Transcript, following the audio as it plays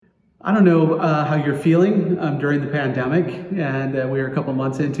I don't know how you're feeling during the pandemic, and we're a couple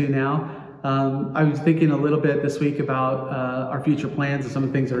months into now. I was thinking a little bit this week about our future plans and some of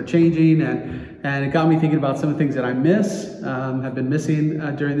the things that are changing, and it got me thinking about some of the things that I have been missing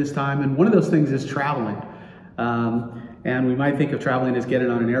during this time. And one of those things is traveling. And we might think of traveling as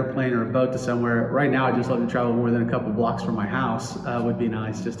getting on an airplane or a boat to somewhere. Right now, I just love to travel more than a couple blocks from my house. Would be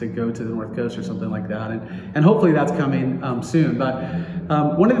nice just to go to the North Coast or something like that. And hopefully that's coming soon.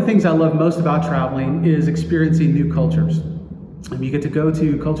 But one of the things I love most about traveling is experiencing new cultures. You get to go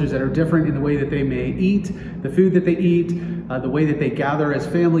to cultures that are different in the way that they may eat, the food that they eat, the way that they gather as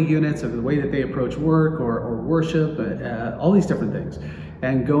family units, or the way that they approach work or worship, all these different things.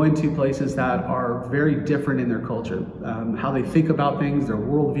 And go into places that are very different in their culture, how they think about things, their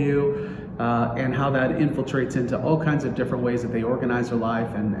worldview, and how that infiltrates into all kinds of different ways that they organize their life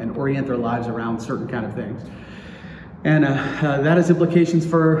and orient their lives around certain kind of things. And that has implications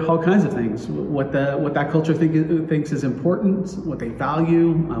for all kinds of things. What that culture thinks is important, what they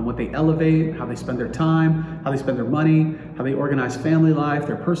value, what they elevate, how they spend their time, how they spend their money, how they organize family life,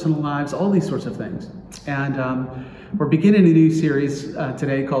 their personal lives, all these sorts of things. And we're beginning a new series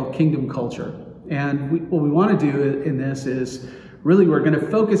today called Kingdom Culture. And what we want to do in this is really we're going to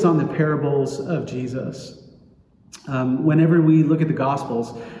focus on the parables of Jesus. Whenever we look at the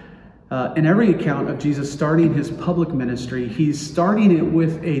Gospels, in every account of Jesus starting his public ministry, he's starting it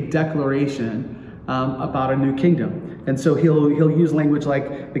with a declaration about a new kingdom. And so he'll use language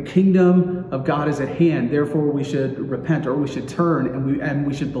like, the kingdom of God is at hand, therefore we should repent, or we should turn and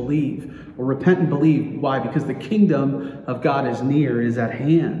we should believe. Or repent and believe. Why? Because the kingdom of God is near, is at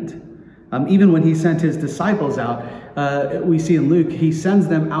hand. Even when he sent his disciples out, we see in Luke, he sends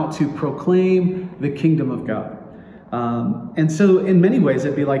them out to proclaim the kingdom of God. And so in many ways,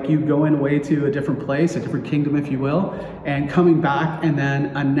 it'd be like you going away to a different place, a different kingdom, if you will, and coming back and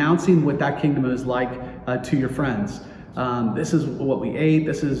then announcing what that kingdom is like to your friends. This is what we ate.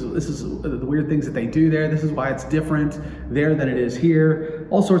 This is the weird things that they do there. This is why it's different there than it is here.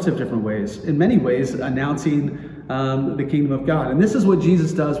 All sorts of different ways. In many ways, announcing the kingdom of God. And this is what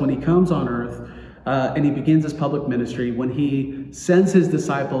Jesus does when he comes on earth. And he begins his public ministry. When he sends his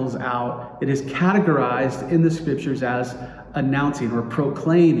disciples out, it is categorized in the scriptures as announcing or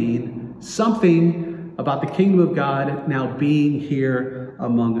proclaiming something about the kingdom of God now being here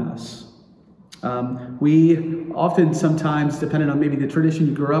among us. We often sometimes, depending on maybe the tradition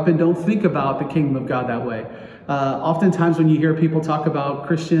you grew up in, don't think about the kingdom of God that way. Oftentimes when you hear people talk about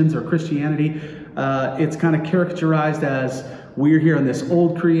Christians or Christianity, it's kind of characterized as, we're here in this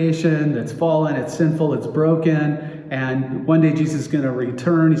old creation that's fallen, it's sinful, it's broken, and one day Jesus is going to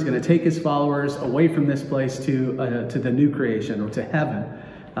return. He's going to take his followers away from this place to the new creation, or to heaven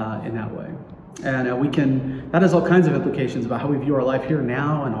in that way. And that has all kinds of implications about how we view our life here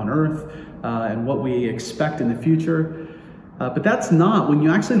now and on earth, and what we expect in the future. But that's not, when you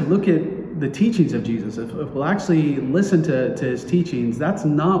actually look at the teachings of Jesus, if we'll actually listen to his teachings, that's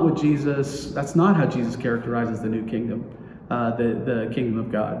not how Jesus characterizes the new kingdom. The kingdom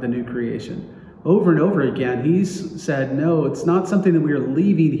of God, the new creation. Over and over again, he's said, no, it's not something that we are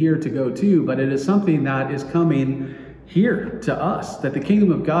leaving here to go to, but it is something that is coming here to us, that the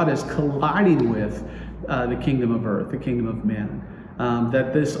kingdom of God is colliding with the kingdom of earth, the kingdom of man.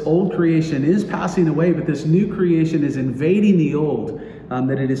 That this old creation is passing away, but this new creation is invading the old,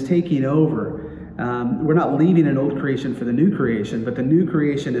 that it is taking over. We're not leaving an old creation for the new creation, but the new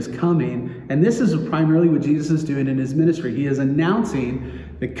creation is coming. And this is primarily what Jesus is doing in his ministry. He is announcing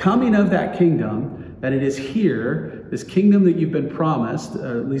the coming of that kingdom, that it is here, this kingdom that you've been promised,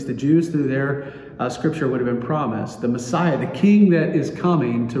 at least the Jews through their scripture would have been promised. The Messiah, the king that is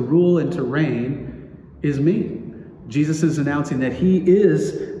coming to rule and to reign, is me. Jesus is announcing that he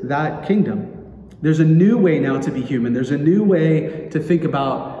is that kingdom. There's a new way now to be human. There's a new way to think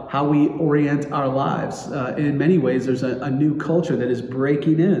about how we orient our lives. In many ways, there's a new culture that is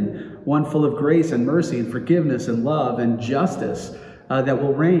breaking in, one full of grace and mercy and forgiveness and love and justice that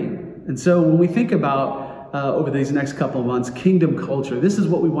will reign. And so when we think about, over these next couple of months, kingdom culture, this is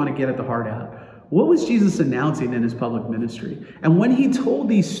what we want to get at the heart at. What was Jesus announcing in his public ministry? And when he told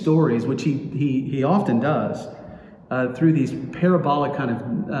these stories, which he often does, through these parabolic kind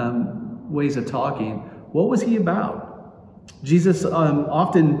of ways of talking, what was he about? Jesus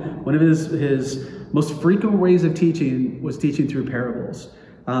often, one of his most frequent ways of teaching was teaching through parables.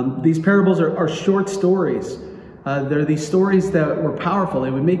 These parables are short stories. They're these stories that were powerful.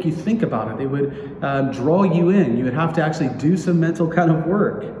 They would make you think about it. They would draw you in. You would have to actually do some mental kind of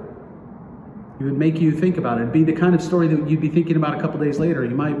work. It would make you think about it. It'd be the kind of story that you'd be thinking about a couple days later.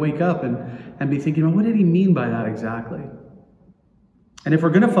 You might wake up and be thinking, well, what did he mean by that exactly? And if we're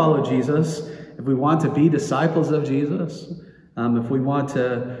going to follow Jesus, if we want to be disciples of Jesus, if we want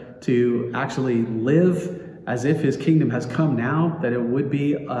to actually live as if his kingdom has come now, that it would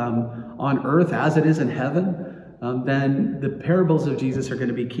be on earth as it is in heaven, then the parables of Jesus are going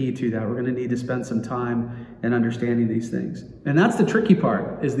to be key to that. We're going to need to spend some time in understanding these things. And that's the tricky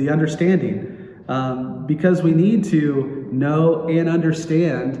part, is the understanding. Because we need to know and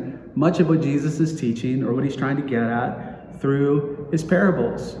understand much of what Jesus is teaching, or what he's trying to get at, through his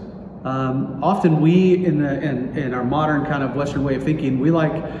parables. Often we, in our modern kind of Western way of thinking, we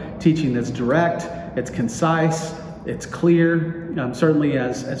like teaching that's direct, it's concise, it's clear. Certainly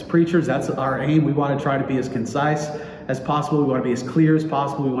as preachers, that's our aim. We want to try to be as concise as possible. We want to be as clear as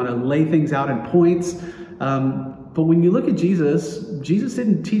possible. We want to lay things out in points. But when you look at Jesus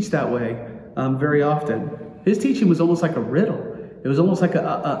didn't teach that way very often. His teaching was almost like a riddle. It was almost like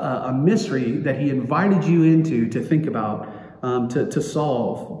a mystery that he invited you into to think about, to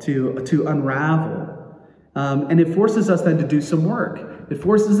solve, to unravel. And it forces us then to do some work. It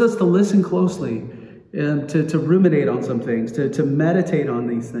forces us to listen closely, and to ruminate on some things, to meditate on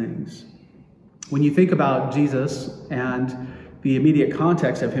these things. When you think about Jesus and the immediate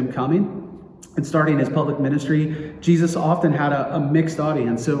context of him coming and starting his public ministry, Jesus often had a mixed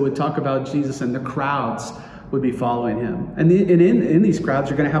audience. So we'd talk about Jesus and the crowds would be following him. And in these crowds,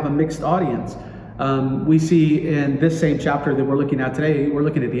 you're going to have a mixed audience. We see in this same chapter that we're looking at today, we're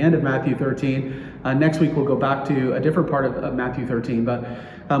looking at the end of Matthew 13. Next week, we'll go back to a different part of Matthew 13. But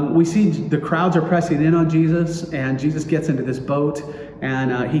we see the crowds are pressing in on Jesus, and Jesus gets into this boat,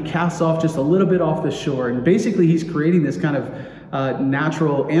 and he casts off just a little bit off the shore. And basically, he's creating this kind of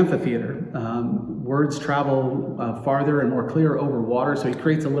natural amphitheater. Words travel farther and more clear over water, so he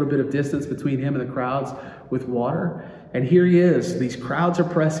creates a little bit of distance between him and the crowds with water. And here he is. These crowds are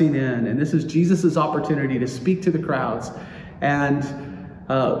pressing in, and this is Jesus' opportunity to speak to the crowds. And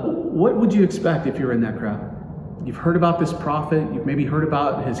what would you expect if you're in that crowd? You've heard about this prophet. You've maybe heard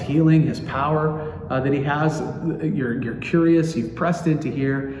about his healing, his power that he has. You're curious. You've pressed in to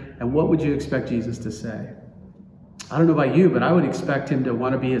hear. And what would you expect Jesus to say? I don't know about you, but I would expect him to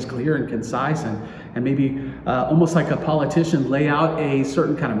want to be as clear and concise and maybe almost like a politician lay out a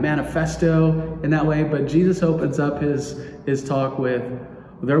certain kind of manifesto in that way. But Jesus opens up his talk with,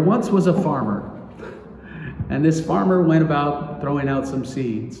 there once was a farmer, and this farmer went about throwing out some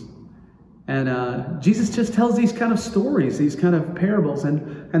seeds. And Jesus just tells these kind of stories, these kind of parables,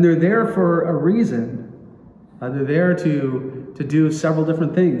 and they're there for a reason. They're there to do several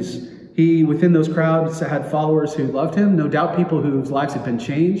different things. He, within those crowds, had followers who loved him, no doubt people whose lives had been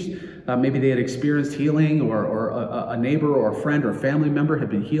changed. Maybe they had experienced healing, or a neighbor or a friend or family member had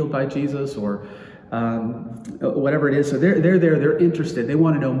been healed by Jesus, or whatever it is. So they're there, they're interested, they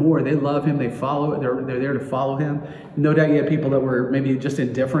want to know more, they love him, they're there to follow him. No doubt you had people that were maybe just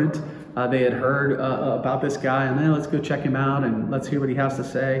indifferent. They had heard about this guy, and then let's go check him out and let's hear what he has to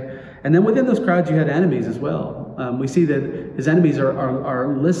say. And then within those crowds, you had enemies as well. We see that his enemies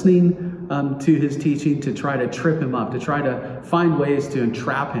are listening to his teaching to try to trip him up, to try to find ways to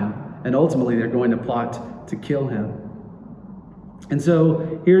entrap him. And ultimately, they're going to plot to kill him. And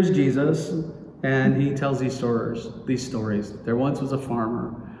so here's Jesus, and he tells these stories. There once was a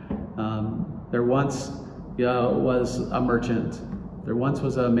farmer. There once was a merchant. There once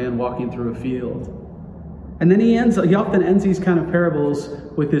was a man walking through a field. And then he often ends these kind of parables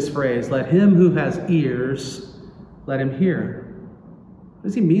with this phrase, let him who has ears, let him hear. What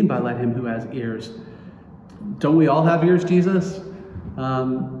does he mean by let him who has ears? Don't we all have ears, Jesus?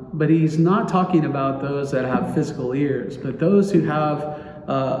 But he's not talking about those that have physical ears, but those who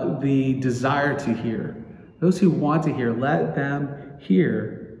have the desire to hear. Those who want to hear, let them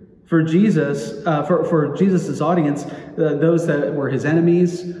hear. For Jesus, for Jesus' audience, those that were his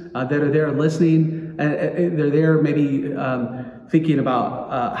enemies, that are there listening, they're there maybe thinking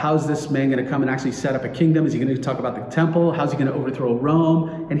about how's this man going to come and actually set up a kingdom? Is he going to talk about the temple? How's he going to overthrow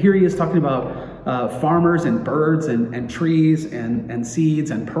Rome? And here he is talking about farmers and birds and trees and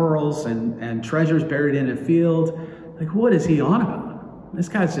seeds and pearls and treasures buried in a field. Like, what is he on about? This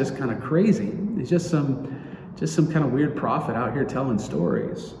guy's just kind of crazy. He's just some kind of weird prophet out here telling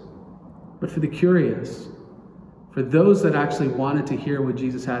stories. But for the curious, for those that actually wanted to hear what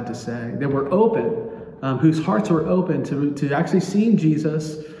Jesus had to say, that were open, whose hearts were open to actually seeing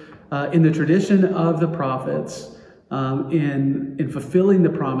Jesus in the tradition of the prophets, in fulfilling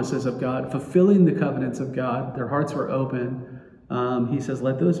the promises of God, fulfilling the covenants of God, their hearts were open. He says,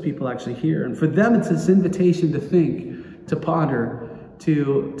 let those people actually hear. And for them, it's this invitation to think, to ponder,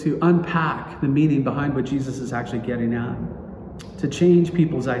 to unpack the meaning behind what Jesus is actually getting at, to change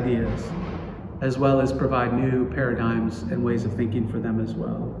people's ideas. as well as provide new paradigms and ways of thinking for them as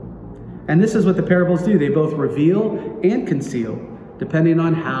well. And this is what the parables do. They both reveal and conceal, depending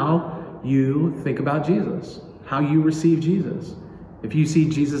on how you think about Jesus, how you receive Jesus. If you see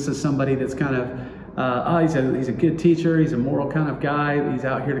Jesus as somebody that's kind of, he's a good teacher, he's a moral kind of guy, he's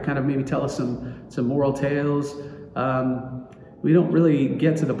out here to kind of maybe tell us some moral tales, we don't really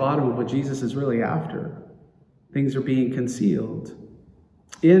get to the bottom of what Jesus is really after. Things are being concealed.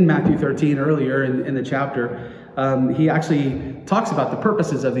 In Matthew 13, earlier in the chapter, he actually talks about the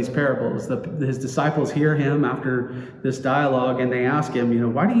purposes of these parables. His disciples hear him after this dialogue, and they ask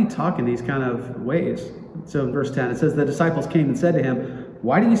him, why do you talk in these kind of ways? So in verse 10, it says, the disciples came and said to him,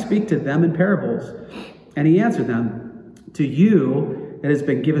 why do you speak to them in parables? And he answered them, to you it has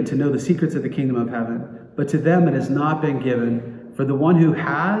been given to know the secrets of the kingdom of heaven, but to them it has not been given. For the one who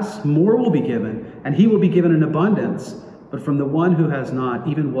has, more will be given, and he will be given in abundance. But from the one who has not,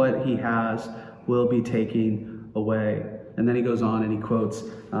 even what he has will be taken away. And then he goes on and he quotes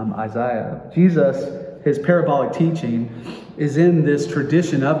Isaiah. Jesus, his parabolic teaching, is in this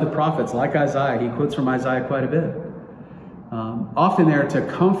tradition of the prophets, like Isaiah. He quotes from Isaiah quite a bit. Often there to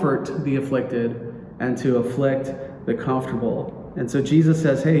comfort the afflicted and to afflict the comfortable. And so Jesus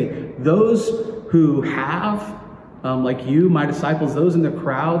says, hey, those who have, like you, my disciples, those in the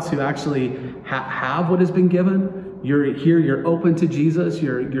crowds who actually have what has been given, you're here, you're open to Jesus,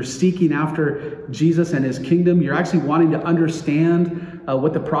 you're seeking after Jesus and his kingdom, you're actually wanting to understand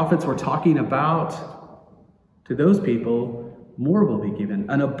what the prophets were talking about. To those people, more will be given,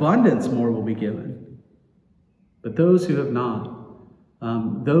 an abundance more will be given. But those who have not,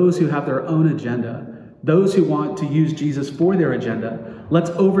 those who have their own agenda, those who want to use Jesus for their agenda,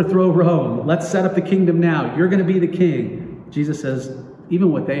 let's overthrow Rome, let's set up the kingdom now, you're going to be the king. Jesus says,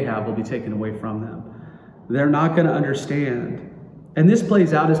 even what they have will be taken away from them. They're not going to understand. And this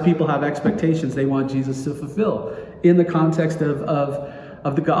plays out as people have expectations they want Jesus to fulfill in the context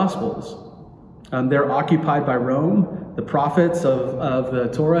of the Gospels. They're occupied by Rome. The prophets of the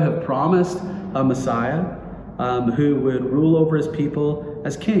Torah have promised a Messiah who would rule over his people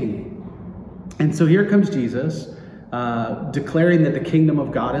as king. And so here comes Jesus, declaring that the kingdom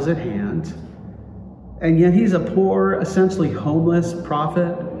of God is at hand. And yet he's a poor, essentially homeless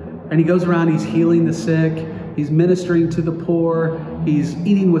prophet. And he goes around, he's healing the sick, he's ministering to the poor, he's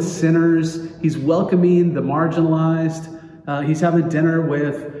eating with sinners, he's welcoming the marginalized, he's having dinner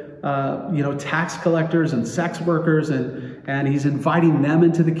with tax collectors and sex workers, and he's inviting them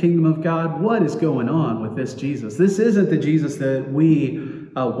into the kingdom of God. What is going on with this Jesus? This isn't the Jesus that we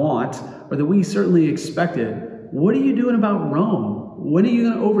want, or that we certainly expected. What are you doing about Rome? When are you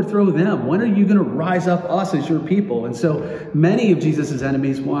going to overthrow them? When are you going to rise up us as your people? And so many of Jesus'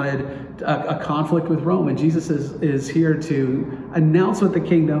 enemies wanted a conflict with Rome, and Jesus is here to announce what the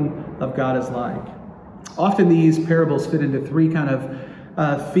kingdom of God is like. Often these parables fit into three kind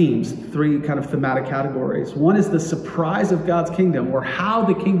of themes, three kind of thematic categories. One is the surprise of God's kingdom, or how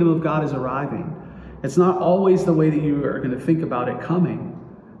the kingdom of God is arriving. It's not always the way that you are going to think about it coming.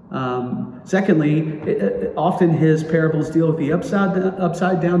 Secondly, often his parables deal with the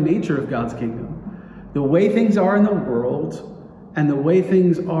upside down nature of God's kingdom. The way things are in the world and the way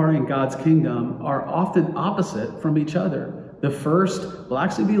things are in God's kingdom are often opposite from each other. The first will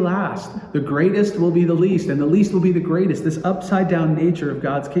actually be last. The greatest will be the least, and the least will be the greatest. This upside down nature of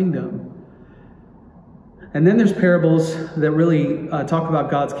God's kingdom. And then there's parables that really talk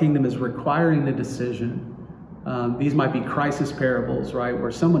about God's kingdom as requiring a decision. These might be crisis parables, right?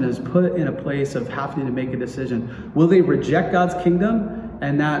 Where someone is put in a place of having to make a decision. Will they reject God's kingdom,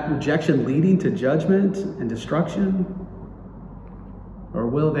 and that rejection leading to judgment and destruction? Or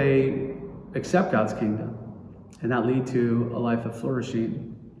will they accept God's kingdom, and that lead to a life of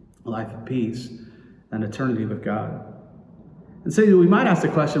flourishing, a life of peace, and eternity with God? And so we might ask the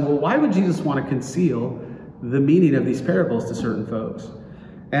question, well, why would Jesus want to conceal the meaning of these parables to certain folks?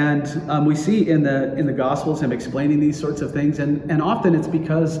 And we see in the Gospels him explaining these sorts of things, and often it's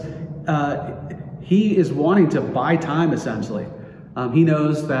because he is wanting to buy time, essentially. He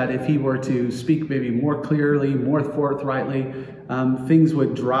knows that if he were to speak maybe more clearly, more forthrightly, things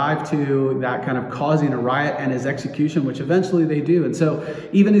would drive to that kind of causing a riot and his execution, which eventually they do. And so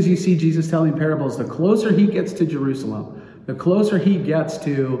even as you see Jesus telling parables, the closer he gets to Jerusalem, the closer he gets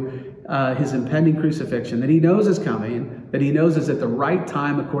to his impending crucifixion, that he knows is coming, that he knows is at the right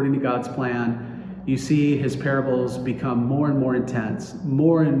time according to God's plan, you see his parables become more and more intense,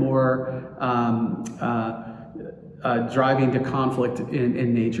 more and more driving to conflict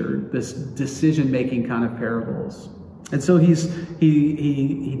in nature, this decision-making kind of parables. And so he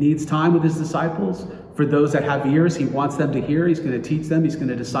needs time with his disciples. For those that have ears, he wants them to hear. He's going to teach them. He's going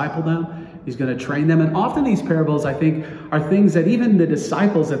to disciple them. He's going to train them. And often these parables, I think, are things that even the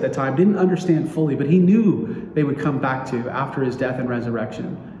disciples at the time didn't understand fully, but he knew they would come back to after his death and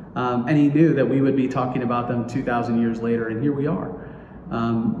resurrection. And he knew that we would be talking about them 2,000 years later, and here we are.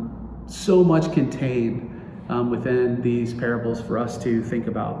 So much contained within these parables for us to think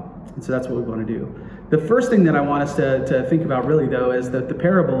about. And so that's what we want to do. The first thing that I want us to think about really, though, is that the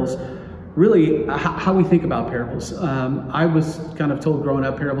parables, really how we think about parables. I was kind of told growing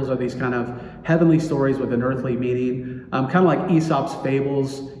up, parables are these kind of heavenly stories with an earthly meaning, kind of like Aesop's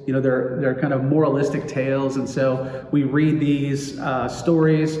fables. You know, they're kind of moralistic tales. And so we read these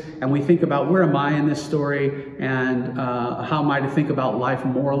stories and we think about, where am I in this story? And how am I to think about life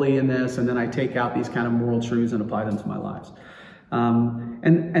morally in this? And then I take out these kind of moral truths and apply them to my lives.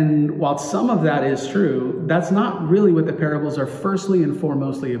 And while some of that is true, that's not really what the parables are firstly and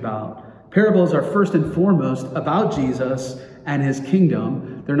foremostly about. Parables are first and foremost about Jesus and his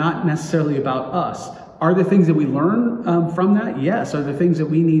kingdom. They're not necessarily about us. Are there things that we learn from that? Yes. Are there things that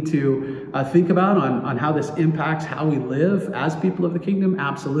we need to think about on how this impacts how we live as people of the kingdom?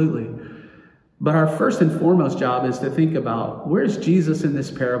 Absolutely. But our first and foremost job is to think about, where's Jesus in this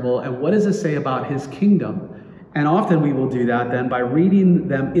parable and what does it say about his kingdom? And often we will do that then by reading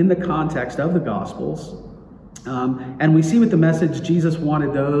them in the context of the Gospels. And we see what the message Jesus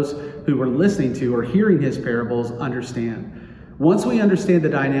wanted those who were listening to or hearing his parables understand. Once we understand the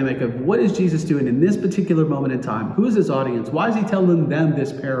dynamic of what is Jesus doing in this particular moment in time, who is his audience? Why is he telling them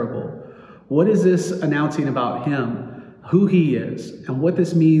this parable? What is this announcing about him, who he is, and what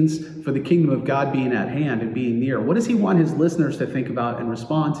this means for the kingdom of God being at hand and being near? What does he want his listeners to think about and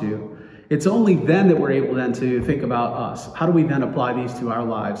respond to? It's only then that we're able then to think about us. How do we then apply these to our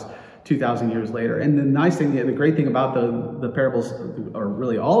lives 2,000 years later? And the nice thing, the great thing about the parables, or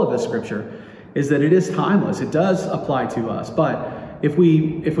really all of the scripture, is that it is timeless. It does apply to us. But if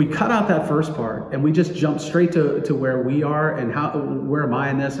we cut out that first part and we just jump straight to where we are and where am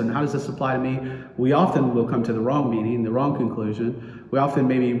I in this and how does this apply to me, we often will come to the wrong meaning, the wrong conclusion. We often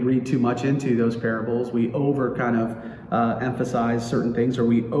maybe read too much into those parables. We over kind of emphasize certain things, or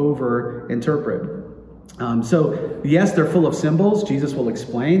we over interpret. So yes, they're full of symbols. Jesus will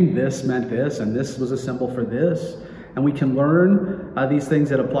explain this meant this, and this was a symbol for this. And we can learn these things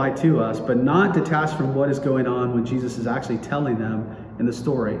that apply to us, but not detached from what is going on when Jesus is actually telling them in the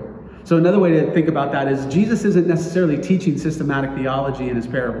story. So another way to think about that is Jesus isn't necessarily teaching systematic theology in his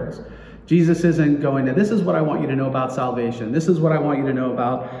parables. Jesus isn't going to, this is what I want you to know about salvation. This is what I want you to know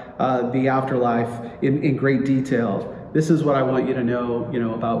about the afterlife in great detail. This is what I want you to know,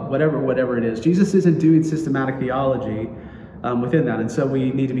 about whatever it is. Jesus isn't doing systematic theology within that. And so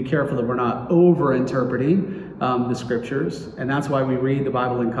we need to be careful that we're not over-interpreting the scriptures. And that's why we read the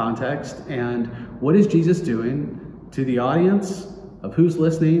Bible in context. And what is Jesus doing to the audience of who's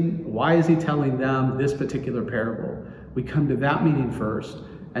listening? Why is he telling them this particular parable? We come to that meaning first,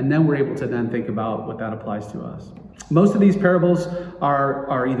 and then we're able to then think about what that applies to us. Most of these parables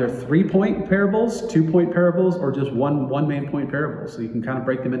are either 3-point parables, 2-point parables, or just one main point parable. So you can kind of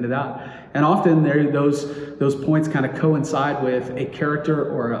break them into that. And often those points kind of coincide with a character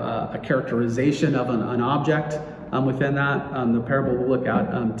or a characterization of an object within that. The parable we'll look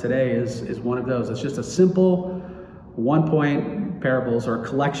at today is one of those. It's just a simple 1-point parables, or a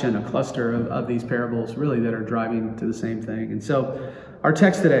collection, a cluster of these parables really that are driving to the same thing. And so our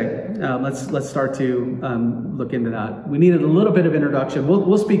text today, let's start to look into that. We needed a little bit of introduction.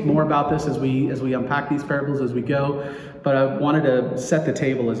 We'll speak more about this as we unpack these parables as we go, but I wanted to set the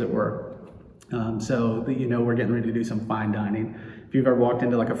table, as it were, so that we're getting ready to do some fine dining. If you've ever walked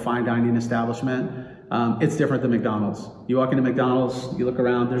into like a fine dining establishment, it's different than McDonald's. You walk into McDonald's, you look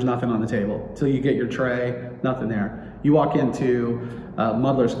around, there's nothing on the table. Until you get your tray, nothing there. You walk into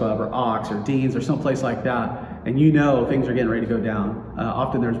Muddler's Club or Ox or Dean's or someplace like that, and things are getting ready to go down.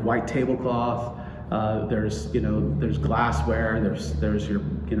 Often there's white tablecloth, there's glassware, there's your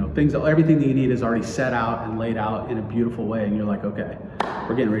things, everything that you need is already set out and laid out in a beautiful way, and you're like, okay,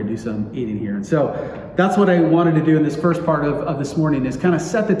 we're getting ready to do some eating here. And so that's what I wanted to do in this first part of this morning, is kind of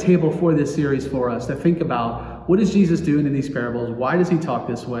set the table for this series for us, to think about, what is Jesus doing in these parables? Why does he talk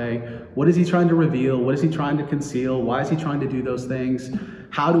this way? What is he trying to reveal? What is he trying to conceal? Why is he trying to do those things?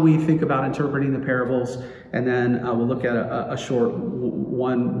 How do we think about interpreting the parables? And then we'll look at a short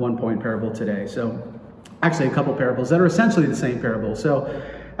one-point parable today. So actually a couple parables that are essentially the same parable. So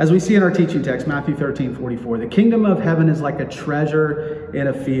as we see in our teaching text, Matthew 13:44, the kingdom of heaven is like a treasure in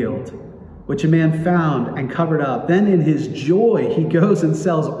a field, which a man found and covered up. Then in his joy, he goes and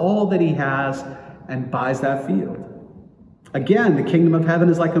sells all that he has and buys that field. Again, the kingdom of heaven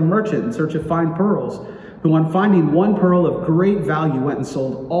is like a merchant in search of fine pearls. who on finding one pearl of great value went and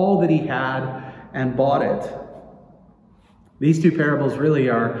sold all that he had and bought it. These two parables really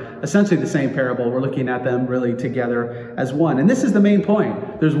are essentially the same parable. We're looking at them really together as one. And this is the main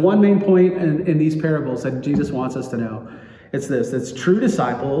point. There's one main point in these parables that Jesus wants us to know. It's this: it's true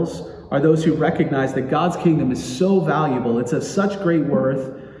disciples are those who recognize that God's kingdom is so valuable, it's of such great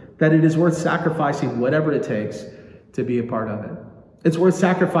worth, that it is worth sacrificing whatever it takes to be a part of it. It's worth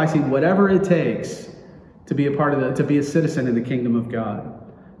sacrificing whatever it takes to be a part of to be a citizen in the kingdom of God.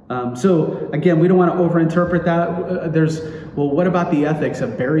 So again, we don't want to overinterpret that. What about the ethics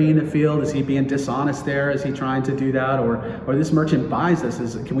of burying a field? Is he being dishonest there? Is he trying to do that? Or this merchant buys this?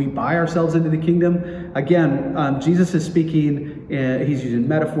 Can we buy ourselves into the kingdom? Again, Jesus is speaking, he's using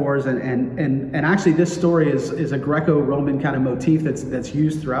metaphors, and actually this story is a Greco-Roman kind of motif that's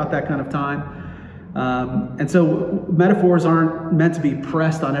used throughout that kind of time. And so metaphors aren't meant to be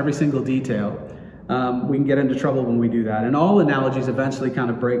pressed on every single detail. We can get into trouble when we do that. And all analogies eventually kind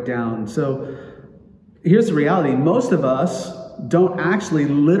of break down. So here's the reality. Most of us don't actually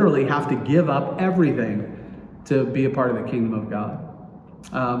literally have to give up everything to be a part of the kingdom of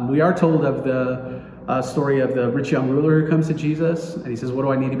God. We are told of the story of the rich young ruler who comes to Jesus. And he says, what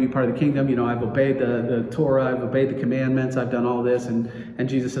do I need to be part of the kingdom? I've obeyed the Torah. I've obeyed the commandments. I've done all this. And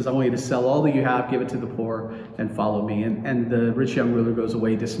Jesus says, I want you to sell all that you have, give it to the poor, and follow me. And the rich young ruler goes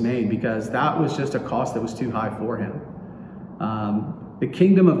away dismayed because that was just a cost that was too high for him. The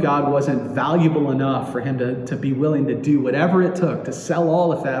kingdom of God wasn't valuable enough for him to be willing to do whatever it took, to sell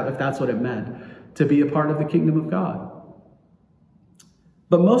all if that's what it meant, to be a part of the kingdom of God.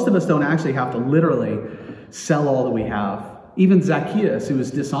 But most of us don't actually have to literally sell all that we have. Even Zacchaeus, who was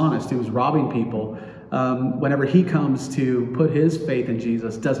dishonest, who was robbing people, whenever he comes to put his faith in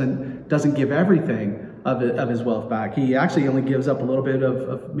Jesus, doesn't give everything of his wealth back. He actually only gives up a little bit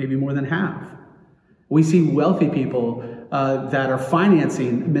of maybe more than half. We see wealthy people that are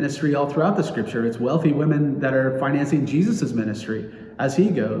financing ministry all throughout the scripture. It's wealthy women that are financing Jesus' ministry as he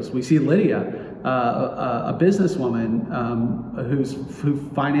goes. We see Lydia, a businesswoman who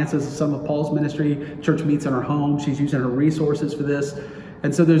finances some of Paul's ministry. Church meets in her home. She's using her resources for this.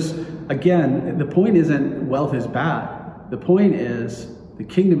 And so again, the point isn't wealth is bad. The point is the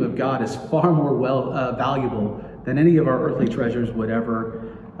kingdom of God is far more valuable than any of our earthly treasures would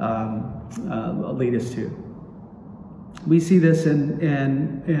ever lead us to. We see this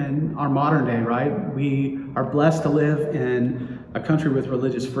in our modern day, right? We are blessed to live in a country with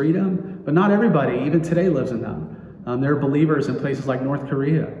religious freedom, but not everybody, even today, lives in them. There are believers in places like North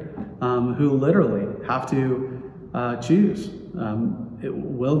Korea who literally have to choose.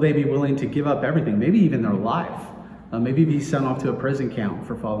 Will they be willing to give up everything, maybe even their life? Maybe be sent off to a prison camp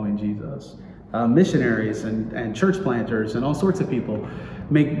for following Jesus. Missionaries and church planters and all sorts of people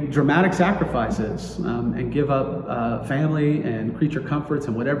make dramatic sacrifices and give up family and creature comforts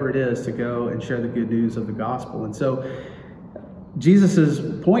and whatever it is to go and share the good news of the gospel. And so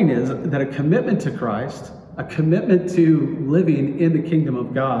Jesus's point is that a commitment to Christ, a commitment to living in the kingdom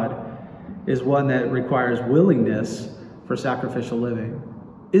of God, is one that requires willingness for sacrificial living.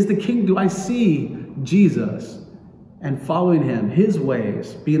 Do I see Jesus and following him, his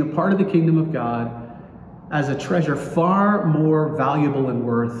ways, being a part of the kingdom of God, as a treasure far more valuable and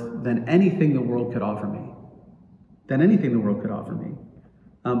worth than anything the world could offer me?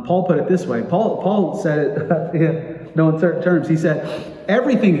 Paul put it this way. Paul said it in no uncertain terms. He said,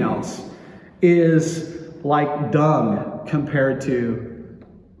 everything else is like dung compared to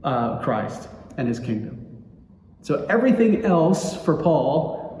Christ and his kingdom. So everything else for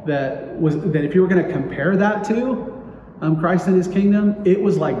Paul that if you were going to compare that to Christ and his kingdom, it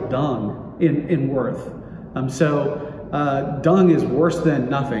was like dung in worth. Dung is worse than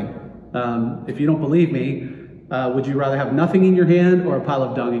nothing. If you don't believe me, would you rather have nothing in your hand or a pile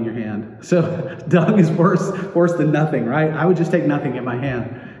of dung in your hand? So dung is worse than nothing, right? I would just take nothing in my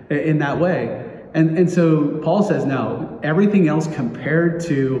hand in that way. And so Paul says, no, everything else compared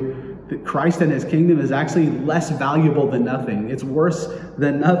to Christ and his kingdom is actually less valuable than nothing. It's worse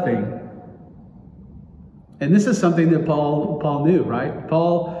than nothing. And this is something that Paul knew, right?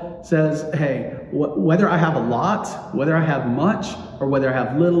 Paul says, hey, whether I have a lot, whether I have much, or whether I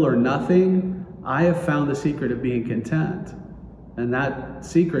have little or nothing, I have found the secret of being content. And that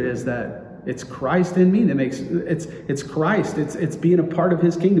secret is that it's Christ in me that makes it's Christ. It's being a part of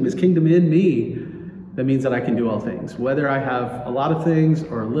his kingdom in me, that means that I can do all things. Whether I have a lot of things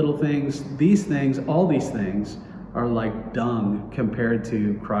or little things, all these things are like dung compared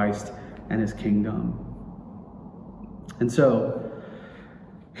to Christ and his kingdom. And so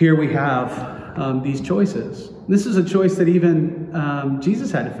here we have these choices. This is a choice that even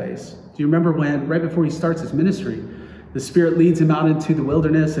Jesus had to face. Do you remember when, right before he starts his ministry, the Spirit leads him out into the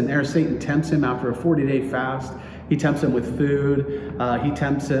wilderness, and there Satan tempts him after a 40-day fast. He tempts him with food. He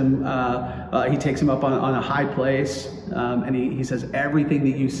tempts him. He takes him up on a high place, and he says, everything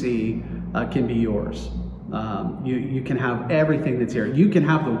that you see can be yours. You can have everything that's here. You can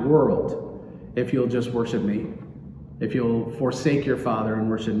have the world if you'll just worship me, if you'll forsake your father and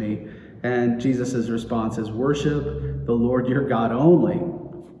worship me. And Jesus' response is, worship the Lord your God only.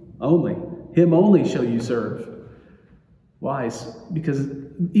 Him only shall you serve. Why? Because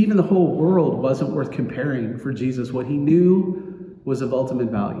even the whole world wasn't worth comparing for Jesus. What he knew was of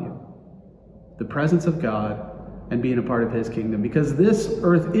ultimate value: the presence of God and being a part of his kingdom. Because this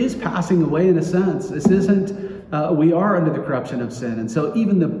earth is passing away in a sense. This isn't, we are under the corruption of sin. And so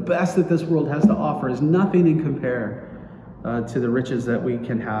even the best that this world has to offer is nothing in compare to the riches that we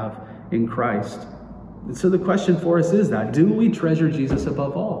can have in Christ. And so the question for us is that, do we treasure Jesus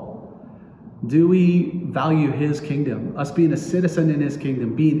above all? Do we value his kingdom, us being a citizen in his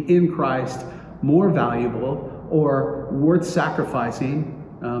kingdom, being in Christ, more valuable or worth sacrificing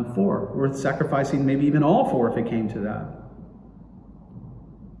worth sacrificing maybe even all for if it came to that?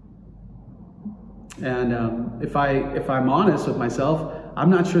 And if I'm honest with myself,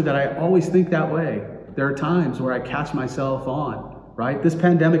 I'm not sure that I always think that way. There are times where I catch myself on, right? This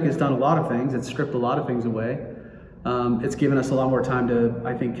pandemic has done a lot of things. It's stripped a lot of things away. It's given us a lot more time to,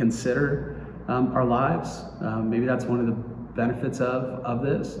 I think, consider our lives. Maybe that's one of the benefits of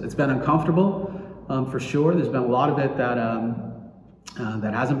this. It's been uncomfortable, for sure. There's been a lot of it that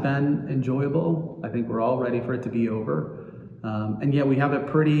hasn't been enjoyable. I think we're all ready for it to be over. And yet we have it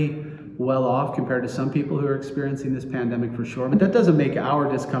pretty well off compared to some people who are experiencing this pandemic, for sure. But that doesn't make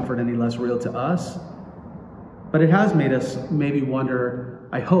our discomfort any less real to us. But it has made us maybe wonder,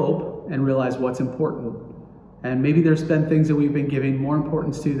 I hope, and realize what's important. And maybe there's been things that we've been giving more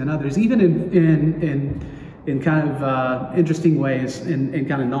importance to than others, even in kind of interesting ways, in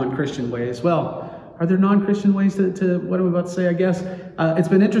kind of non-Christian ways. Well, are there non-Christian ways to what I'm about to say, I guess? It's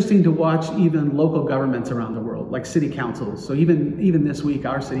been interesting to watch even local governments around the world, like city councils. So even this week,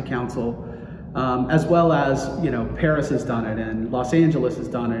 our city council, as well as, Paris has done it, and Los Angeles has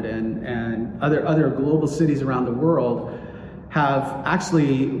done it, and other global cities around the world have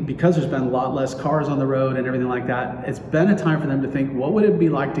actually, because there's been a lot less cars on the road and everything like that, it's been a time for them to think, what would it be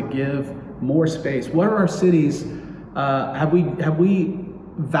like to give more space? What are our cities, have we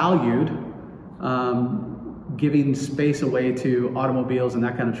valued giving space away to automobiles and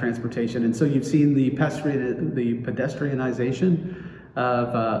that kind of transportation? And so you've seen the pedestrianization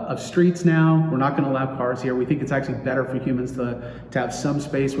of streets now. We're not going to allow cars here. We think it's actually better for humans to have some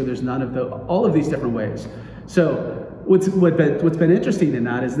space where there's none of all of these different ways. So what's been interesting in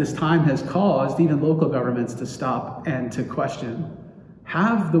that is this time has caused even local governments to stop and to question,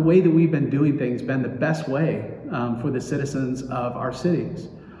 have the way that we've been doing things been the best way for the citizens of our cities?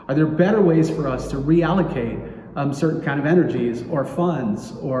 Are there better ways for us to reallocate certain kind of energies or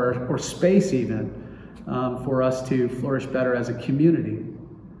funds or space even for us to flourish better as a community?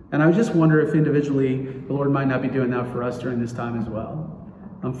 And I just wonder if individually the Lord might not be doing that for us during this time as well.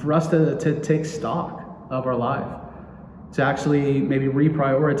 For us to take stock of our life, to actually maybe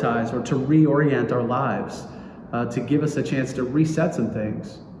reprioritize or to reorient our lives, to give us a chance to reset some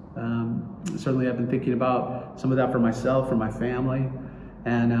things. Certainly I've been thinking about some of that for myself, for my family,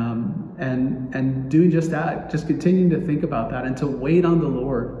 and doing just that, just continuing to think about that and to wait on the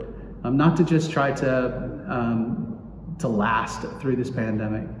Lord, not to just try to last through this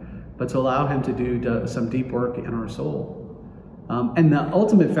pandemic, but to allow him to do some deep work in our soul. And the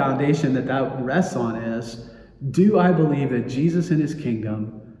ultimate foundation that rests on is, do I believe that Jesus and his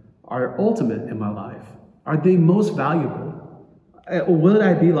kingdom are ultimate in my life? Are they most valuable? Will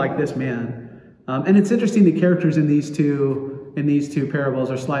I be like this man? And it's interesting, the characters in these two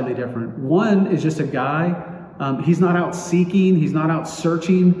parables are slightly different. One is just a guy. He's not out seeking. He's not out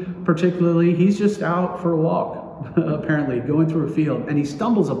searching particularly. He's just out for a walk, apparently, going through a field. And he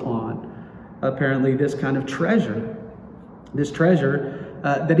stumbles upon, apparently, this kind of treasure. This treasure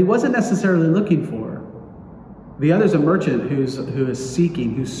that he wasn't necessarily looking for. The other's a merchant who is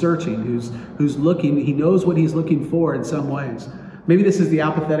seeking, who's searching, who's looking. He knows what he's looking for in some ways. Maybe this is the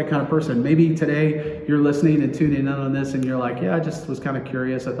apathetic kind of person. Maybe today you're listening and tuning in on this and you're like, yeah, I just was kind of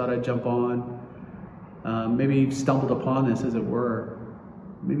curious. I thought I'd jump on. Maybe you've stumbled upon this, as it were.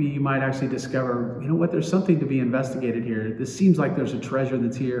 Maybe you might actually discover, you know what, there's something to be investigated here. This seems like there's a treasure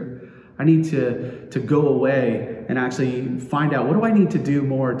that's here. I need to go away and actually find out, what do I need to do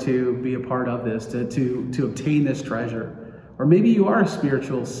more to be a part of this, to obtain this treasure? Or maybe you are a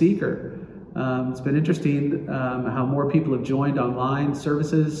spiritual seeker It's been interesting how more people have joined online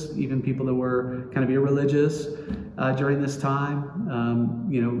services, even people that were kind of irreligious during this time.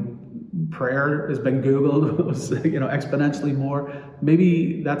 Prayer has been Googled, exponentially more.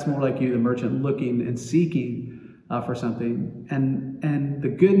 Maybe that's more like you, the merchant, looking and seeking for something. And the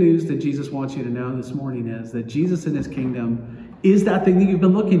good news that Jesus wants you to know this morning is that Jesus in his kingdom is that thing that you've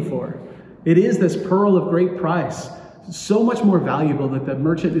been looking for. It is this pearl of great price, so much more valuable that the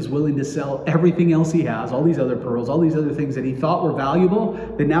merchant is willing to sell everything else he has, all these other pearls, all these other things that he thought were valuable,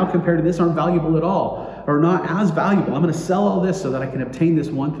 that now compared to this aren't valuable at all, or not as valuable. I'm going to sell all this so that I can obtain this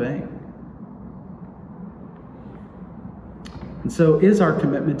one thing. And so is our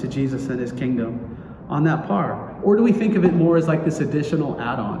commitment to Jesus and his kingdom on that par? Or do we think of it more as like this additional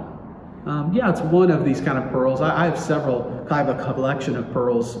add-on? It's one of these kind of pearls. I have several, kind of a collection of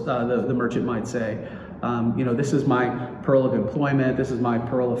pearls, the merchant might say. This is my pearl of employment. This is my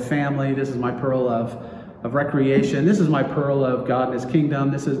pearl of family. This is my pearl of recreation. This is my pearl of God and his kingdom.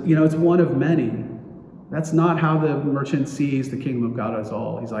 This is, it's one of many. That's not how the merchant sees the kingdom of God as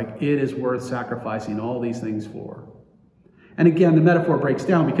all. He's like, it is worth sacrificing all these things for. And again, the metaphor breaks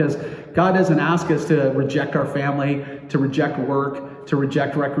down because God doesn't ask us to reject our family, to reject work, to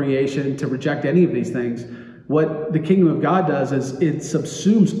reject recreation, to reject any of these things. What the kingdom of God does is it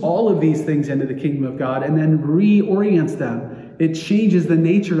subsumes all of these things into the kingdom of God and then reorients them. It changes the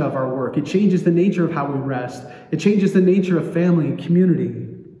nature of our work. It changes the nature of how we rest. It changes the nature of family and community.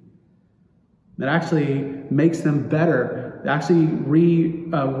 It actually makes them better. It actually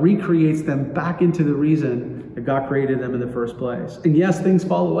recreates them back into the reason that God created them in the first place. And yes, things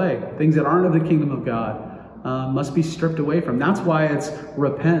fall away. Things that aren't of the kingdom of God must be stripped away from. That's why it's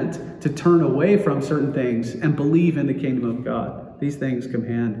repent, to turn away from certain things and believe in the kingdom of God. These things come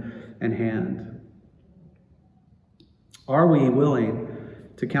hand in hand. Are we willing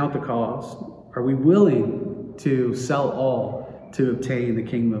to count the cost? Are we willing to sell all to obtain the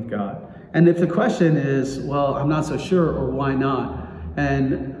kingdom of God? And if the question is, well, I'm not so sure, or why not?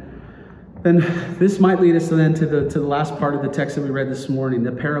 And then this might lead us then to the last part of the text that we read this morning,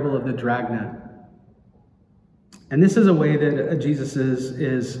 the parable of the dragnet. And this is a way that Jesus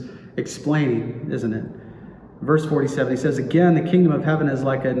is explaining, isn't it? Verse 47, he says, again, the kingdom of heaven is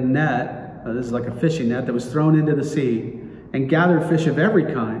like a net, this is like a fishing net that was thrown into the sea and gathered fish of every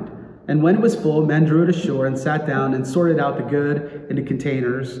kind. And when it was full, men drew it ashore and sat down and sorted out the good into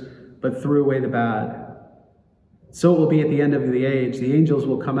containers, but threw away the bad. So it will be at the end of the age. The angels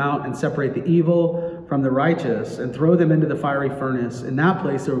will come out and separate the evil from the righteous and throw them into the fiery furnace. In that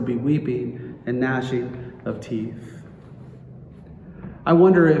place there will be weeping and gnashing of teeth. I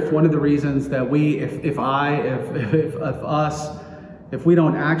wonder if one of the reasons that if we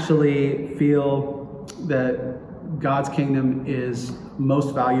don't actually feel that God's kingdom is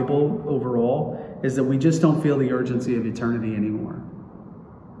most valuable overall, is that we just don't feel the urgency of eternity anymore.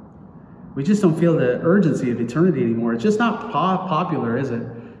 We just don't feel the urgency of eternity anymore. It's just not popular, is it,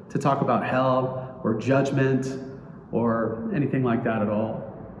 to talk about hell or judgment or anything like that at all.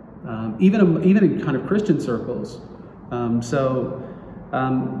 Even in kind of Christian circles.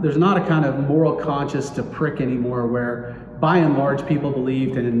 There's not a kind of moral conscience to prick anymore where by and large people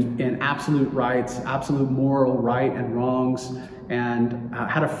believed in absolute rights, absolute moral right and wrongs, and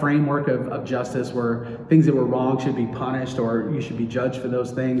had a framework of justice where things that were wrong should be punished or you should be judged for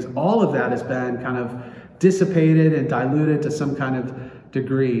those things. All of that has been kind of dissipated and diluted to some kind of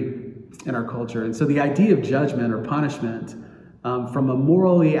degree in our culture. And so the idea of judgment or punishment from a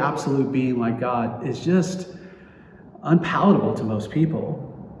morally absolute being like God is just unpalatable to most people.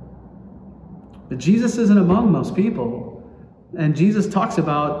 But Jesus isn't among most people. And Jesus talks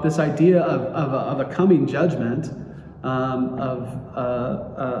about this idea of a coming judgment, of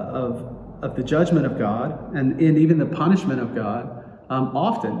the judgment of God and even the punishment of God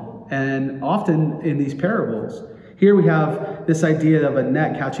often in these parables. Here we have this idea of a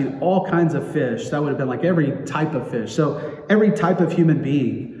net catching all kinds of fish. That would have been like every type of fish. So every type of human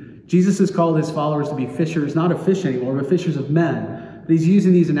being. Jesus has called his followers to be fishers, not of fish anymore, but fishers of men. But he's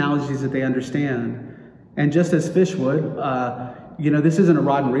using these analogies that they understand. And just as fish would, this isn't a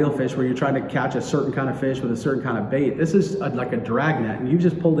rod and reel fish where you're trying to catch a certain kind of fish with a certain kind of bait. This is like a dragnet, and you've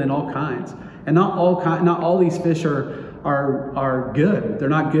just pulled in all kinds. And not all these fish are good. They're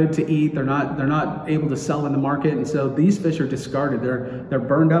not good to eat. They're not able to sell in the market, and so these fish are discarded. They're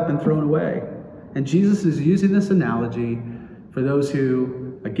burned up and thrown away. And Jesus is using this analogy for those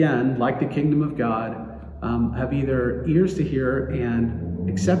who, again, like the kingdom of God, have either ears to hear and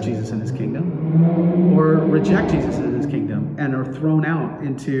accept Jesus in his kingdom, or reject Jesus in his kingdom and are thrown out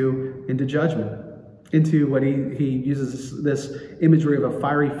into judgment. into what he uses this imagery of a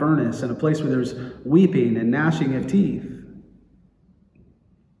fiery furnace and a place where there's weeping and gnashing of teeth.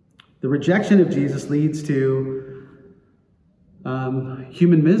 The rejection of Jesus leads to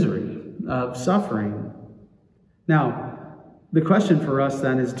human misery, of suffering. Now, the question for us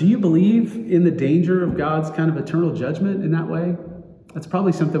then is, do you believe in the danger of God's kind of eternal judgment in that way? That's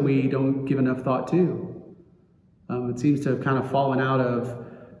probably something we don't give enough thought to. It seems to have kind of fallen out of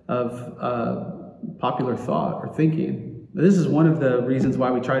popular thought or thinking. This is one of the reasons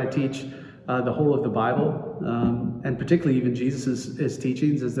why we try to teach the whole of the Bible, and particularly even Jesus'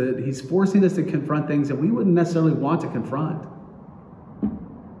 teachings, is that he's forcing us to confront things that we wouldn't necessarily want to confront.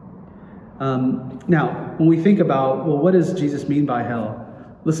 Now, when we think about, well, what does Jesus mean by hell?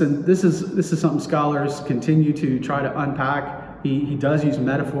 Listen, this is something scholars continue to try to unpack. He does use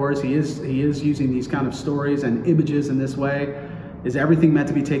metaphors. He is using these kind of stories and images in this way. Is everything meant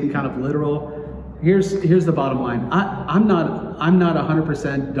to be taken kind of literal? Here's the bottom line. I'm not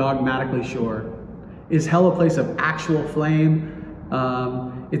 100% dogmatically sure. Is hell a place of actual flame?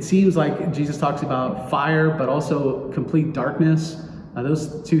 It seems like Jesus talks about fire, but also complete darkness.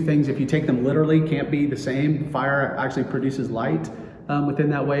 Those two things, if you take them literally, can't be the same. Fire actually produces light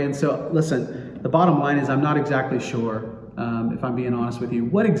within that way. And so, listen, the bottom line is I'm not exactly sure, if I'm being honest with you.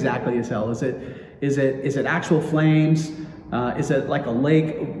 What exactly is hell? Is it actual flames? Is it like a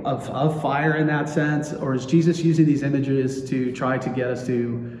lake of fire in that sense? Or is Jesus using these images to try to get us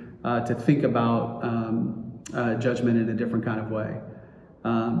to think about judgment in a different kind of way?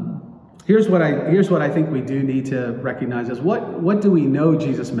 Here's what I think we do need to recognize is what do we know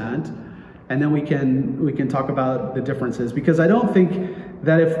Jesus meant? And then we can talk about the differences. Because I don't think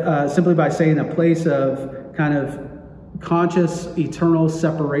that if simply by saying a place of kind of conscious, eternal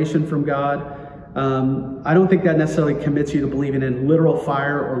separation from God, I don't think that necessarily commits you to believing in literal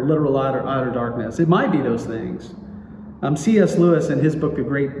fire or literal outer darkness. It might be those things. C.S. Lewis, in his book, The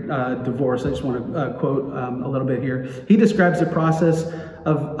Great Divorce, I just want to quote a little bit here. He describes the process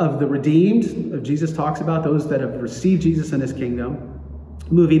of the redeemed, Jesus talks about those that have received Jesus in his kingdom,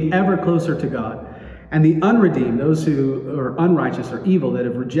 moving ever closer to God. And the unredeemed, those who are unrighteous or evil, that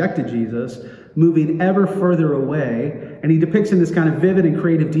have rejected Jesus, moving ever further away. And he depicts in this kind of vivid and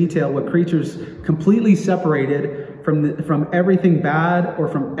creative detail what creatures completely separated from everything bad or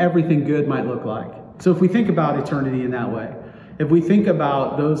from everything good might look like. So if we think about eternity in that way, if we think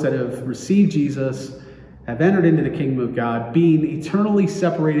about those that have received Jesus, have entered into the kingdom of God, being eternally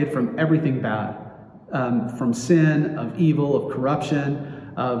separated from everything bad, from sin, of evil, of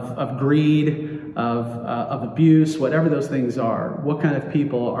corruption, of greed, of abuse, whatever those things are, what kind of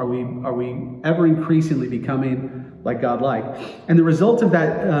people are we ever increasingly becoming like God like? And the result of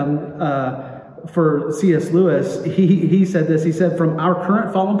that, for C.S. Lewis, he said this. He said, from our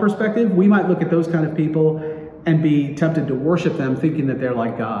current fallen perspective, we might look at those kind of people and be tempted to worship them, thinking that they're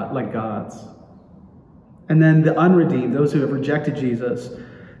like God, like gods. And then the unredeemed, those who have rejected Jesus,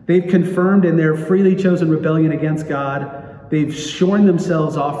 they've confirmed in their freely chosen rebellion against God. They've shorn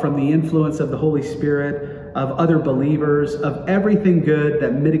themselves off from the influence of the Holy Spirit, of other believers, of everything good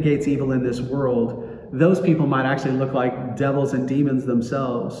that mitigates evil in this world. Those people might actually look like devils and demons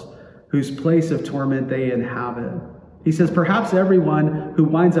themselves, whose place of torment they inhabit. He says, perhaps everyone who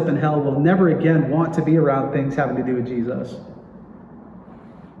winds up in hell will never again want to be around things having to do with Jesus.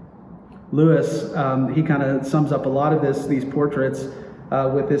 Lewis, he kind of sums up a lot of these portraits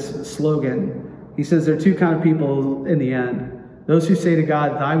with this slogan. He says there are two kind of people in the end. Those who say to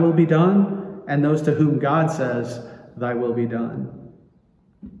God, thy will be done, and those to whom God says, thy will be done.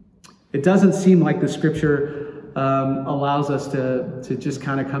 It doesn't seem like the scripture allows us to just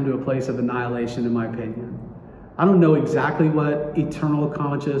kind of come to a place of annihilation, in my opinion. I don't know exactly what eternal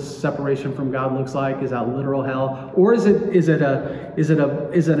conscious separation from God looks like. Is that literal hell? Or is it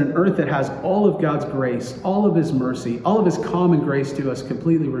an earth that has all of God's grace, all of his mercy, all of his common grace to us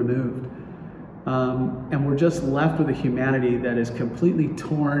completely removed? And we're just left with a humanity that is completely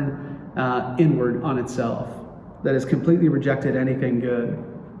torn inward on itself, that has completely rejected anything good,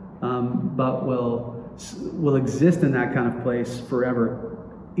 but will exist in that kind of place forever,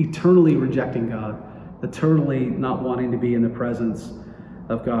 eternally rejecting God, eternally not wanting to be in the presence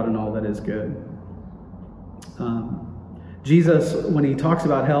of God and all that is good. Jesus, when he talks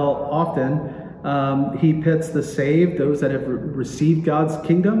about hell often, he pits the saved, those that have received God's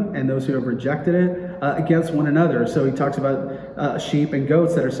kingdom, and those who have rejected it, against one another. So he talks about sheep and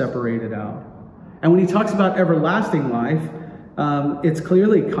goats that are separated out. And when he talks about everlasting life, it's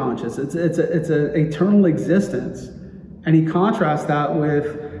clearly conscious. It's an eternal existence. And he contrasts that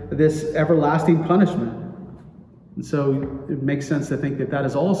with this everlasting punishment. And so it makes sense to think that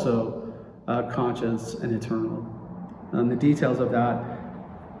is also conscious, and eternal. The details of that,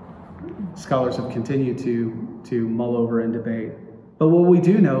 scholars have continued to mull over and debate. But what we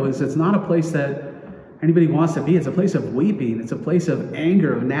do know is it's not a place that anybody wants to be. It's a place of weeping. It's a place of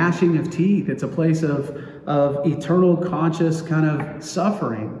anger, of gnashing of teeth. It's a place of eternal conscious kind of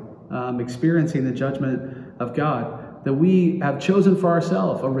suffering, experiencing the judgment of God that we have chosen for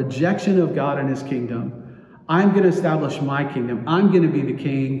ourselves, a rejection of God and his kingdom. I'm going to establish my kingdom. I'm going to be the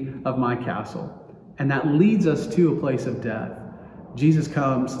king of my castle. And that leads us to a place of death. Jesus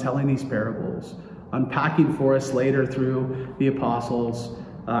comes telling these parables, unpacking for us later through the apostles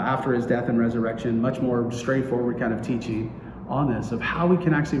after his death and resurrection, much more straightforward kind of teaching on this, of how we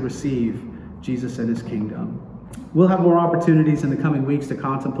can actually receive Jesus and his kingdom. We'll have more opportunities in the coming weeks to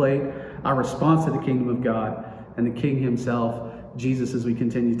contemplate our response to the kingdom of God and the King himself, Jesus, as we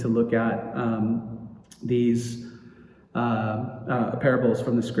continue to look at these parables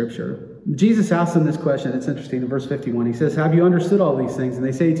from the scripture. Jesus asks them this question. It's interesting. In verse 51, he says, "Have you understood all these things?" And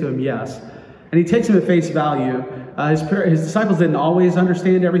they say to him, "Yes." And he takes them at face value. His disciples didn't always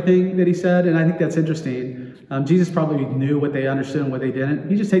understand everything that he said, and I think that's interesting. Jesus probably knew what they understood and what they didn't.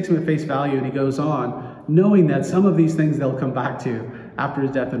 He just takes them at face value, and he goes on, knowing that some of these things they'll come back to after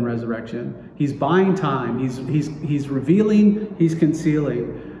his death and resurrection. He's buying time. He's revealing. He's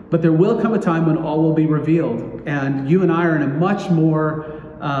concealing. But there will come a time when all will be revealed, and you and I are in a much more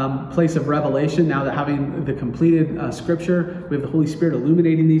place of revelation now that having the completed scripture, we have the Holy Spirit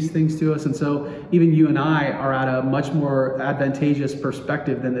illuminating these things to us. And so even you and I are at a much more advantageous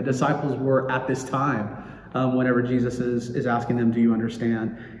perspective than the disciples were at this time whenever Jesus is asking them, "Do you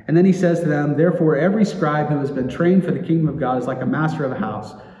understand?" And then he says to them, "Therefore every scribe who has been trained for the kingdom of God is like a master of a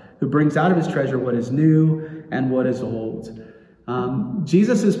house who brings out of his treasure what is new and what is old."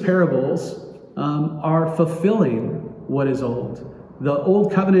 Jesus' parables are fulfilling what is old. The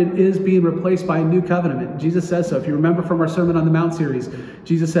old covenant is being replaced by a new covenant. Jesus says so. If you remember from our Sermon on the Mount series,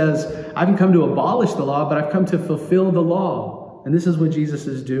 Jesus says, "I haven't come to abolish the law, but I've come to fulfill the law." And this is what Jesus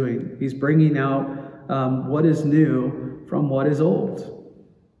is doing. He's bringing out what is new from what is old.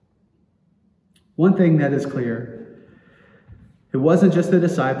 One thing that is clear, it wasn't just the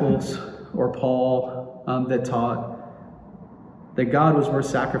disciples or Paul that taught that God was worth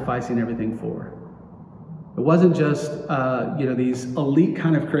sacrificing everything for. It wasn't just these elite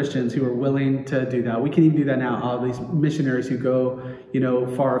kind of Christians who are willing to do that. We can even do that now. All these missionaries who go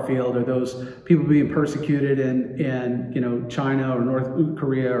far afield, or those people being persecuted in China or North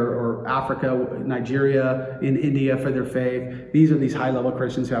Korea or Africa, Nigeria, in India for their faith. These are these high-level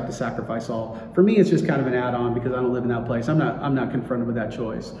Christians who have to sacrifice all. For me, it's just kind of an add-on because I don't live in that place. I'm not confronted with that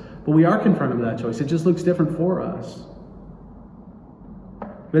choice, but we are confronted with that choice. It just looks different for us.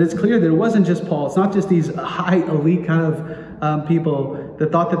 But it's clear that it wasn't just Paul. It's not just these high elite kind of people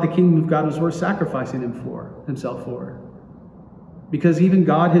that thought that the kingdom of God was worth sacrificing himself for. Because even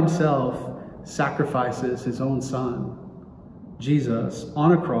God himself sacrifices his own son, Jesus,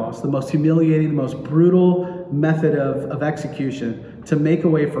 on a cross, the most humiliating, the most brutal method of execution, to make a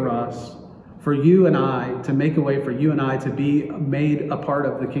way for us, for you and I, to make a way for you and I to be made a part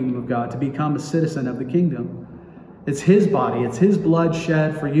of the kingdom of God, to become a citizen of the kingdom. It's his body, it's his blood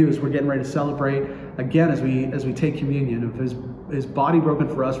shed for you, as we're getting ready to celebrate again as we take communion, of his body broken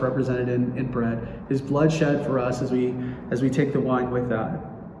for us, represented in bread, his blood shed for us as we take the wine with that.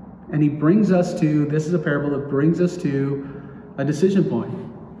 And he brings us to, this is a parable that brings us to a decision point.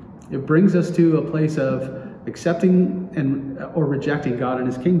 It brings us to a place of accepting or rejecting God and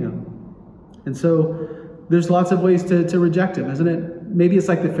his kingdom. And so there's lots of ways to reject him, isn't it? Maybe it's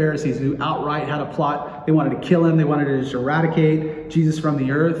like the Pharisees who outright had a plot. They wanted to kill him. They wanted to just eradicate Jesus from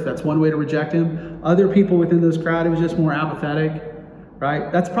the earth. That's one way to reject him. Other people within this crowd, it was just more apathetic,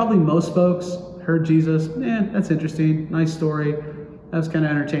 right? That's probably most folks heard Jesus. That's interesting. Nice story. That was kind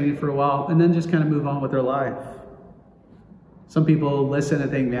of entertaining for a while. And then just kind of move on with their life. Some people listen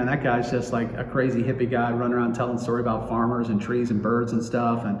and think, man, that guy's just like a crazy hippie guy running around telling a story about farmers and trees and birds and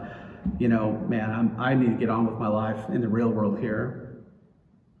stuff. And, I need to get on with my life in the real world here.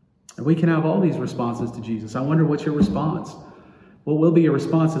 And we can have all these responses to Jesus. I wonder, what's your response? What will be your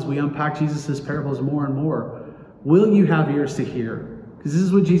response as we unpack Jesus' parables more and more? Will you have ears to hear? Because this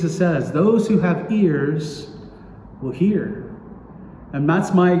is what Jesus says. Those who have ears will hear. And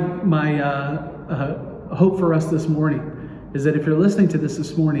that's my hope for us this morning, is that if you're listening to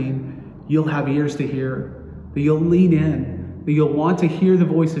this morning, you'll have ears to hear, that you'll lean in, that you'll want to hear the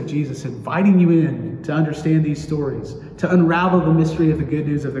voice of Jesus inviting you in to understand these stories, to unravel the mystery of the good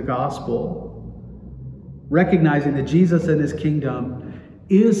news of the gospel, recognizing that Jesus and his kingdom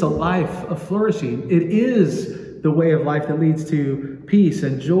is a life of flourishing. It is the way of life that leads to peace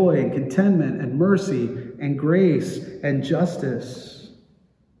and joy and contentment and mercy and grace and justice.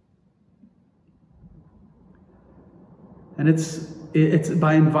 And it's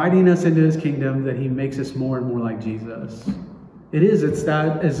by inviting us into his kingdom that he makes us more and more like Jesus. It's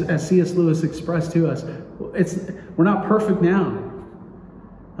that, as C.S. Lewis expressed to us, we're not perfect now.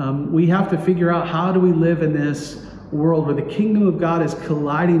 We have to figure out, how do we live in this world where the kingdom of God is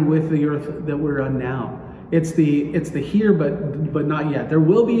colliding with the earth that we're on now. It's the here, but not yet. There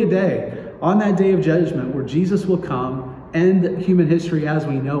will be a day, on that day of judgment, where Jesus will come, end human history as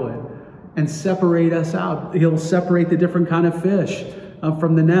we know it, and separate us out. He'll separate the different kind of fish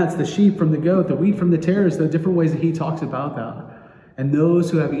from the nets, the sheep from the goat, the wheat from the tares, the different ways that he talks about that. And those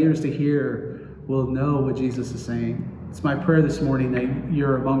who have ears to hear will know what Jesus is saying. It's my prayer this morning that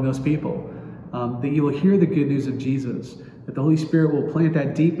you're among those people, that you will hear the good news of Jesus, that the Holy Spirit will plant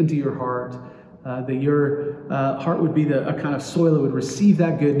that deep into your heart, that your heart would be a kind of soil that would receive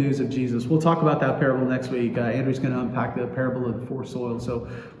that good news of Jesus. We'll talk about that parable next week. Andrew's going to unpack the parable of the four soils. So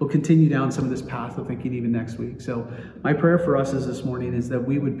we'll continue down some of this path of thinking even next week. So my prayer for us this morning is that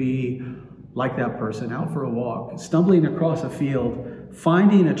we would be like that person, out for a walk, stumbling across a field,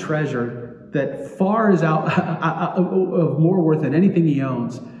 finding a treasure that far is out of more worth than anything he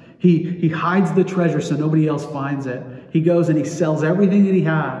owns. He hides the treasure so nobody else finds it. He goes and he sells everything that he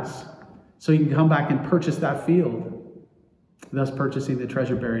has so he can come back and purchase that field, thus purchasing the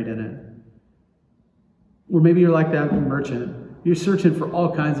treasure buried in it. Or maybe you're like that merchant. You're searching for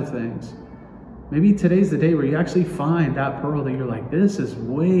all kinds of things. Maybe today's the day where you actually find that pearl that you're like,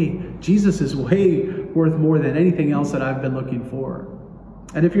 Jesus is way worth more than anything else that I've been looking for.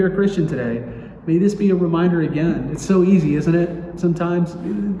 And if you're a Christian today, may this be a reminder again. It's so easy, isn't it? Sometimes,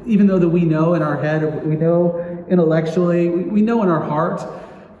 even though that we know in our head, we know intellectually, we know in our heart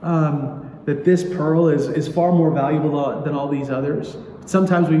that this pearl is far more valuable than all these others.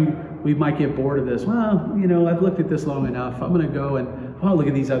 Sometimes we might get bored of this. Well, I've looked at this long enough. I'm going to go and I want to look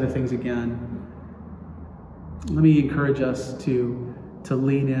at these other things again. Let me encourage us to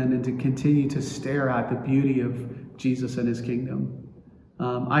lean in and to continue to stare at the beauty of Jesus and his kingdom.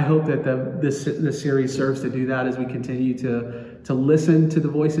 I hope that this series serves to do that as we continue to listen to the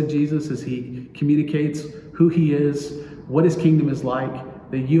voice of Jesus as he communicates who he is, what his kingdom is like,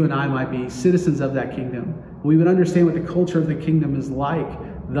 that you and I might be citizens of that kingdom. We would understand what the culture of the kingdom is like,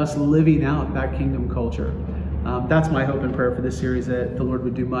 thus living out that kingdom culture. That's my hope and prayer for this series, that the Lord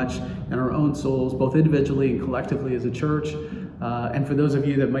would do much in our own souls, both individually and collectively as a church. And for those of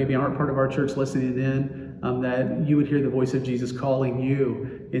you that maybe aren't part of our church listening in, that you would hear the voice of Jesus calling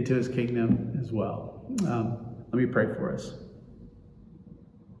you into his kingdom as well. Let me pray for us.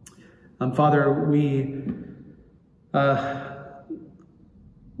 Father, we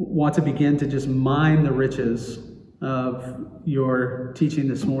want to begin to just mine the riches of your teaching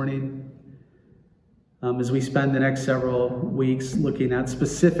this morning. As we spend the next several weeks looking at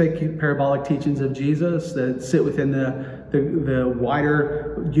specific parabolic teachings of Jesus that sit within the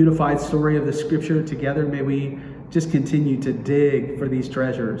wider unified story of the scripture together, may we just continue to dig for these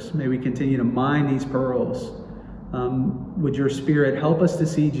treasures. May we continue to mine these pearls. Would your Spirit help us to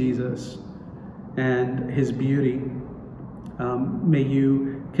see Jesus and his beauty? May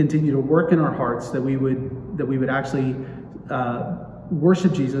you continue to work in our hearts that we would actually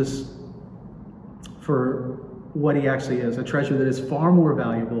worship Jesus for what he actually is, a treasure that is far more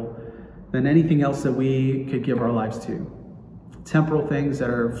valuable than anything else that we could give our lives to. Temporal things that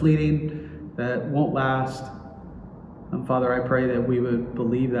are fleeting, that won't last. Father, I pray that we would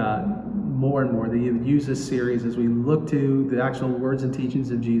believe that more and more, that you would use this series as we look to the actual words and teachings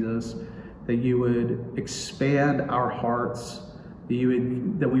of Jesus, that you would expand our hearts,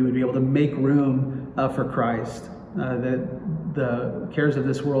 that we would be able to make room for Christ, that the cares of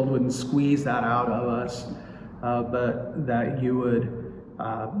this world wouldn't squeeze that out of us, but that you would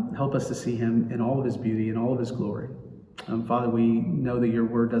help us to see him in all of his beauty and all of his glory. Father, we know that your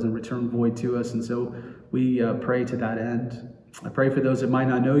word doesn't return void to us, and so we pray to that end. I pray for those that might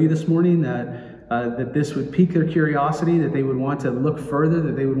not know you this morning, that this would pique their curiosity, that they would want to look further,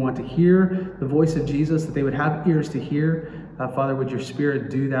 that they would want to hear the voice of Jesus, that they would have ears to hear. Father, would your Spirit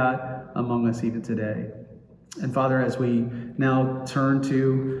do that among us even today? And Father, as we now turn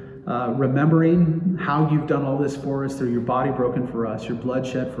to remembering how you've done all this for us through your body broken for us, your blood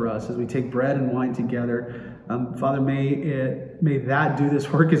shed for us, as we take bread and wine together, Father, may that do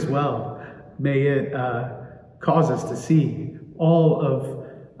this work as well. May it cause us to see all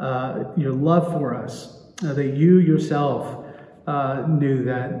of your love for us, that you yourself knew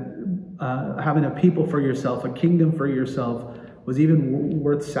that having a people for yourself, a kingdom for yourself, was even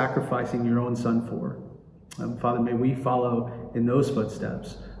worth sacrificing your own son for. Father, may we follow in those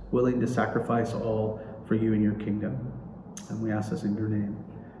footsteps, willing to sacrifice all for you and your kingdom. And we ask this in your name.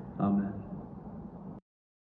 Amen.